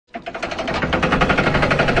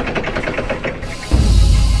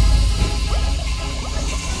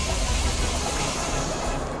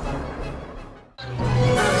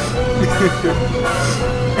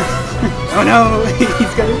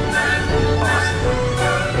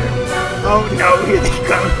Oh no, here they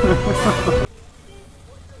come!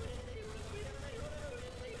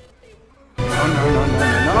 Oh no,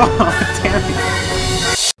 damn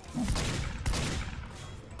it!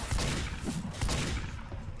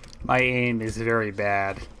 My aim is very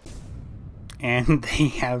bad. And they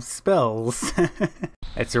have spells.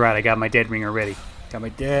 That's right, I got my dead ringer ready. Got my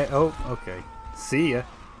dead... Oh, okay. See ya.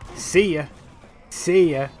 See ya.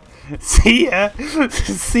 See ya. See ya.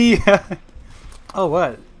 See ya. Oh,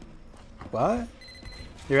 what? What?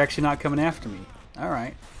 They're actually not coming after me.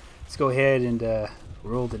 Alright. Let's go ahead and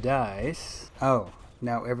roll the dice. Oh,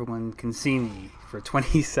 now everyone can see me for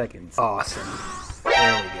 20 seconds. Awesome.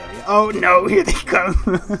 There we go. Oh no, here they come.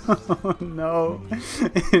 Oh no.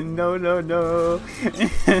 No, no, no.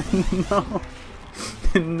 No.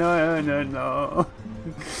 No, no, no.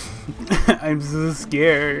 I'm so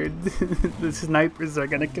scared. The snipers are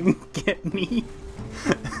gonna come get me.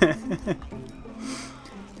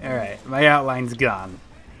 Alright, my outline's gone.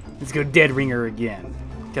 Let's go dead ringer again.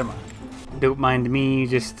 Come on. Don't mind me,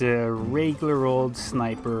 just a regular old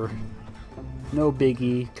sniper. No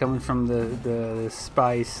biggie, coming from the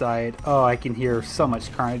spy side. Oh, I can hear so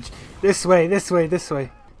much carnage. This way, this way, this way.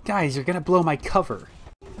 Guys, you're gonna blow my cover.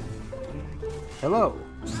 Hello.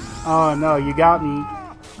 Oh no, you got me.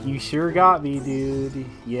 You sure got me, dude.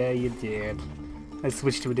 Yeah, you did. Let's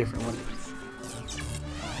switch to a different one.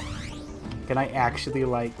 Can I actually,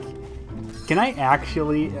 like... Can I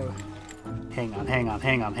actually... hang on, hang on,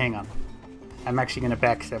 hang on, hang on. I'm actually gonna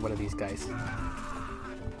backstab one of these guys.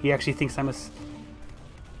 He actually thinks I'm a...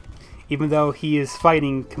 Even though he is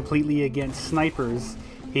fighting completely against snipers,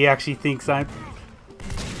 he actually thinks I'm...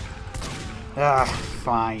 Ah,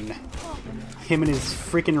 fine. Him and his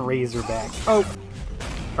freaking Razorback. Oh!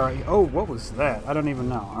 Alright, oh, what was that? I don't even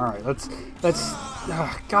know. Alright, let's...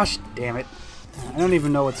 gosh damn it. I don't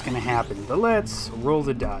even know what's gonna happen, but let's roll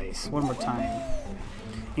the dice one more time.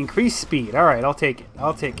 Increase speed. Alright, I'll take it.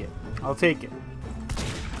 I'll take it. I'll take it.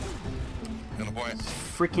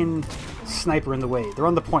 Freaking sniper in the way. They're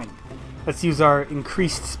on the point. Let's use our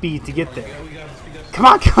increased speed to get there. Come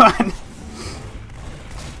on, come on!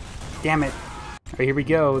 Damn it. Alright, here we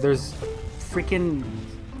go. There's freaking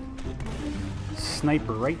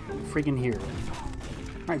sniper right freaking here.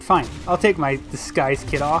 Alright, fine. I'll take my disguise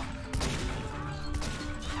kit off.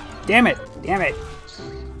 Damn it! Damn it!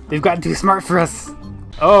 They've gotten too smart for us!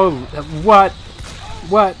 Oh, what?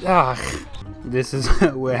 What? Ugh. This is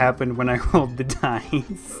what happened when I rolled the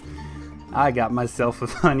dice. I got myself a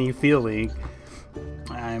funny feeling.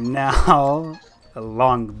 I'm now a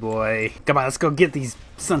long boy. Come on, let's go get these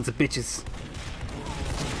sons of bitches.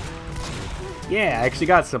 Yeah, I actually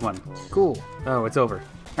got someone. Cool. Oh, it's over.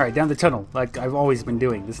 Alright, down the tunnel, like I've always been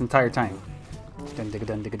doing this entire time.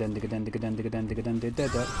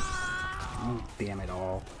 Oh, damn it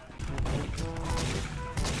all.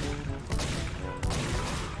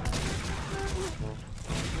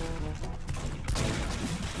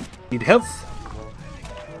 Need health?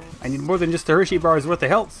 I need more than just a Hershey bar's worth of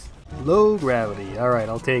health. Low gravity. Alright,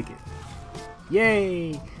 I'll take it.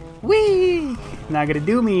 Yay! Whee! Not gonna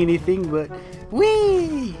do me anything, but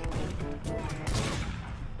whee!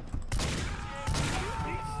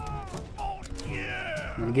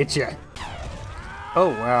 I'm gonna get you. Oh,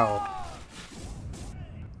 wow.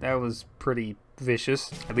 That was pretty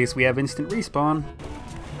vicious. At least we have instant respawn.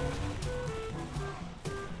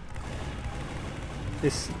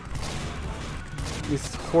 This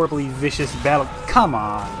horribly vicious battle. Come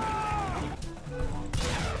on!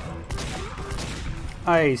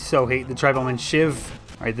 I so hate the Tribal Shiv.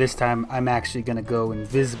 Alright, this time I'm actually gonna go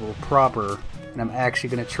invisible proper, and I'm actually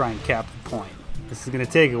gonna try and cap the point. This is gonna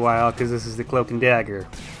take a while because this is the Cloak and Dagger,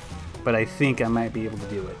 but I think I might be able to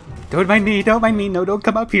do it. Don't mind me, don't mind me, no, don't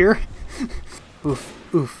come up here.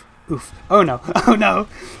 Oof, oof, oof. Oh no, oh no!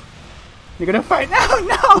 You're gonna fight, no,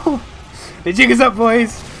 no! The jig is up,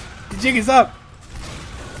 boys! The jig is up!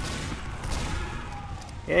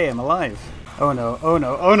 Hey, I'm alive. Oh no, oh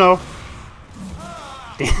no, oh no!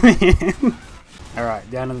 Damn it!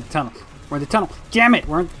 Alright, down in the tunnel. We're in the tunnel. Damn it!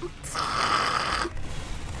 We're in...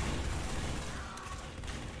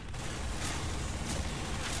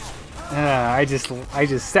 I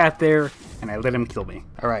just sat there and I let him kill me.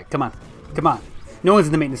 Alright, come on. Come on. No one's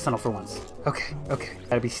in the maintenance tunnel for once. Okay, okay.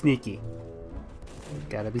 Gotta be sneaky.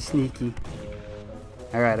 Gotta be sneaky.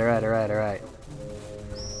 Alright, alright, alright, alright.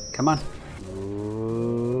 Come on.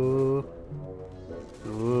 Ooh.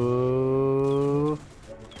 Ooh.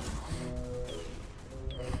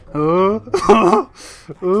 Ooh.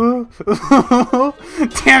 Ooh. Ooh.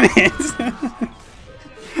 Damn it!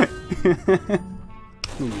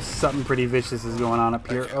 Ooh, something pretty vicious is going on up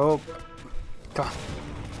here. Oh. God.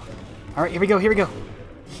 Alright, here we go, here we go.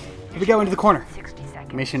 Here we go into the corner. 60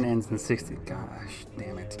 seconds. Mission ends in 60. Gosh,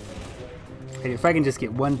 damn it. Hey, if I can just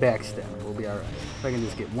get one backstep, we'll be alright. If I can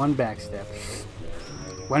just get one backstep.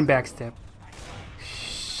 One backstep.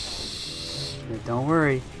 Shh. Don't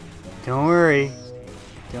worry. Don't worry.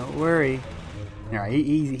 Don't worry. Alright,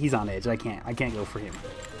 he's on edge. I can't go for him.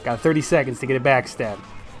 Got 30 seconds to get a backstab.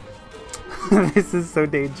 This is so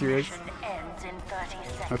dangerous. Mission ends in 30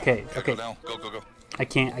 seconds. Okay, okay. Go down. Go, go, go. I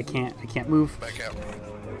can't move. Back out.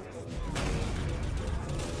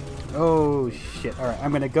 Oh shit. Alright,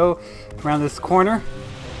 I'm gonna go around this corner.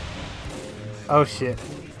 Oh shit.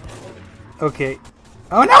 Okay.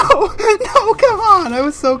 Oh no! No, come on! I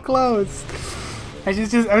was so close. I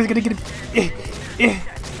was gonna get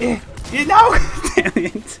it. No! Damn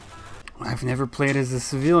it. I've never played as a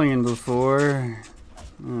civilian before.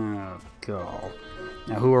 Oh god.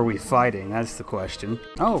 Now who are we fighting? That's the question.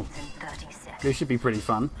 Oh. 30 seconds. This should be pretty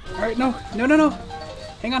fun. Alright, no.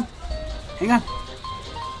 Hang on. Hang on.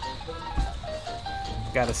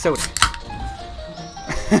 Got a soda.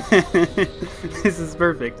 This is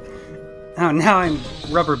perfect. Oh, now I'm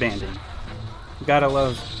rubber banding. Gotta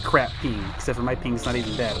love crap ping, except for my ping's not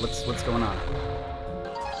even bad. What's going on?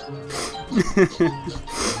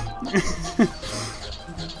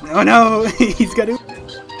 Oh no! He's got to.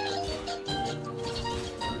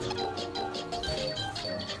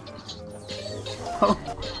 Oh,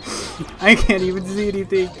 I can't even see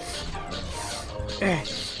anything.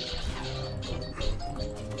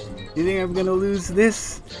 You think I'm gonna lose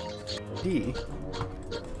this? D.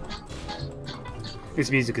 This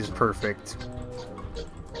music is perfect.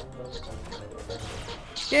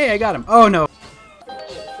 Yay, I got him. Oh no.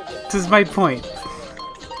 This is my point.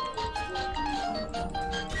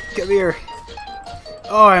 Come here.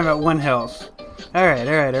 Oh, I'm at 1 health. Alright.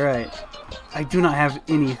 I do not have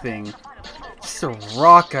anything. Just a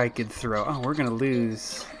rock I could throw. Oh, we're gonna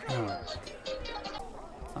lose. Oh.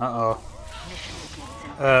 Uh-oh.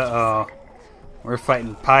 Uh-oh. We're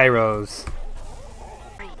fighting pyros.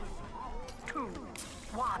 3, 2,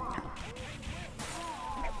 1.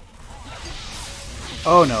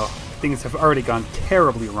 Oh no. Things have already gone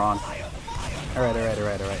terribly wrong. Alright. I'm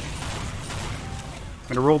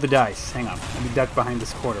gonna roll the dice. Hang on. Let me duck behind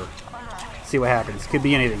this quarter. See what happens. Could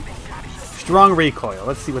be anything. Strong recoil.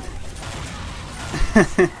 Let's see what...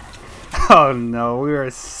 Oh no. We are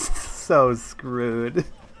so screwed.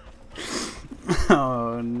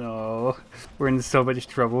 Oh no. We're in so much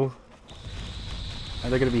trouble. Oh,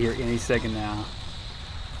 they're gonna be here any second now.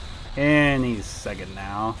 Any second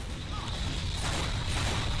now.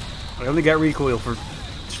 I only got recoil for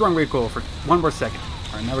strong recoil for 1 more second.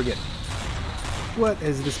 Alright, now we're good. What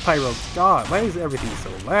is this pyro? God, why is everything so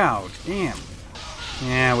loud? Damn.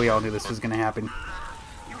 Yeah, we all knew this was gonna happen.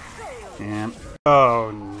 Damn.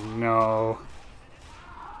 Oh no.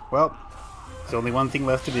 Well, there's only one thing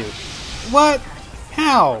left to do. What?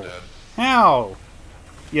 How? How?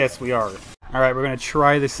 Yes, we are. Alright, we're gonna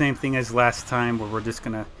try the same thing as last time where we're just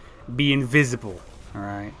gonna be invisible.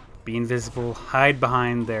 Alright. Be invisible, hide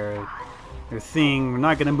behind their thing. We're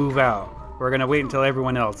not gonna move out. We're gonna wait until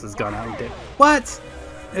everyone else is gone out and dead. What?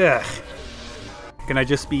 Ugh. Can I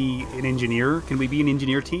just be an engineer? Can we be an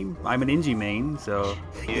engineer team? I'm an Engie main, so...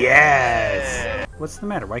 Yes! What's the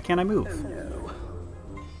matter? Why can't I move?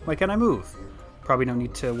 Why can't I move? Probably don't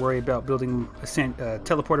need to worry about building a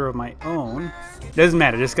teleporter of my own. Doesn't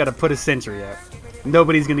matter, just gotta put a sentry up.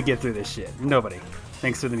 Nobody's gonna get through this shit. Nobody.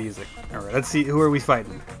 Thanks for the music. Alright, let's see. Who are we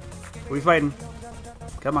fighting? Who are we fighting?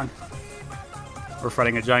 Come on. We're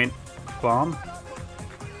fighting a giant bomb?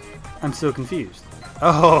 I'm so confused.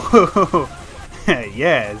 Oh!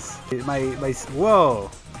 Yes! Whoa!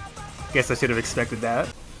 Guess I should have expected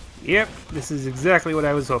that. Yep, this is exactly what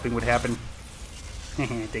I was hoping would happen.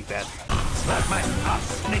 Take that. Slap my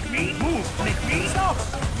ass. Make me move. Make me stop.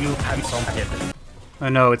 You handsome kid. Oh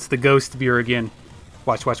no, it's the ghost beer again.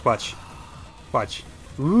 Watch. Watch.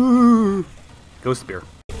 Ooh! Ghost beer.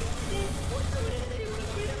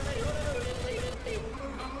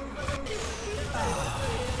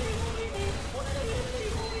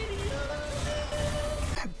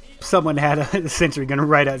 Someone had a sentry gun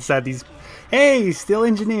right outside these. Hey, still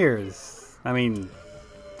engineers. I mean,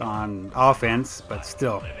 on offense, but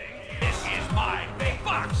still. This is my big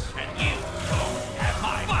box, and you don't have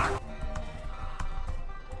my box.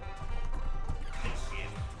 This is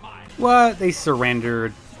my. What? They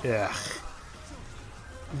surrendered. Ugh.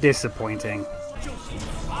 Disappointing.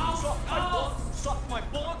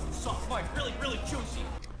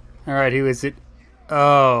 Alright, who is it?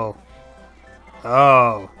 Oh.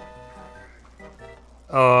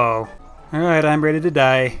 Alright, I'm ready to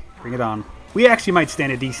die. Bring it on. We actually might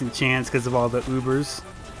stand a decent chance because of all the Ubers.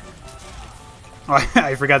 Oh,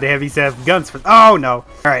 I forgot the heavies have guns for. Oh no!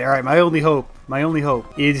 Alright, alright, my only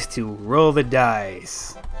hope is to roll the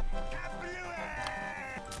dice.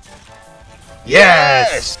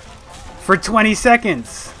 Yes! For 20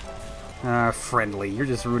 seconds! Friendly, you're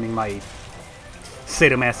just ruining my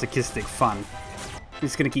sadomasochistic fun. I'm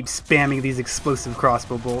just gonna keep spamming these explosive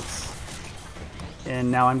crossbow bolts.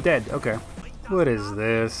 And now I'm dead. Okay. What is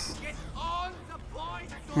this?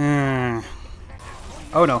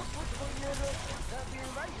 Oh no.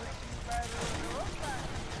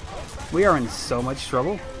 We are in so much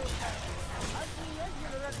trouble.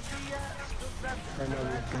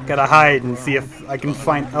 Gotta hide and see if I can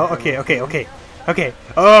find. Oh, okay, okay, okay. Okay.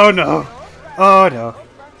 Oh no. Oh no.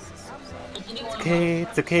 Okay,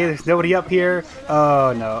 it's okay. There's nobody up here.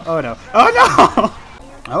 Oh no. Oh no. Oh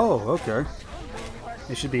no! Oh, okay.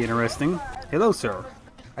 This should be interesting. Hello, sir.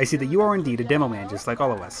 I see that you are indeed a demo man, just like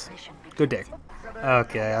all of us. Good day.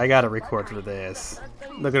 Okay, I gotta record for this.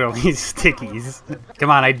 Look at all these stickies. Come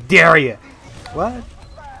on, I dare you. What?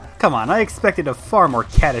 Come on, I expected a far more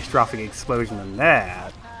catastrophic explosion than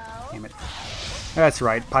that. Damn it. That's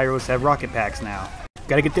right, pyros have rocket packs now.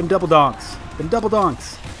 Gotta get them double donks. Them double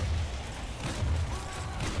donks.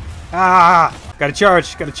 Ah! Gotta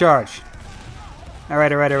charge, gotta charge.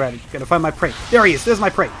 Alright, alright, alright. Gotta find my prey. There he is, there's my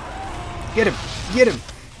prey. Get him, get him.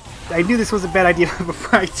 I knew this was a bad idea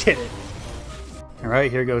before I did it.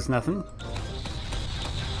 Alright, here goes nothing.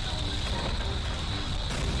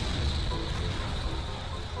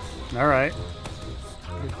 Alright.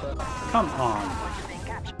 Come on.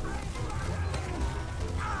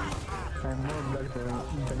 I'm more black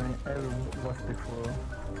than I ever was before.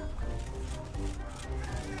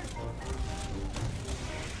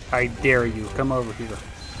 I dare you. Come over here.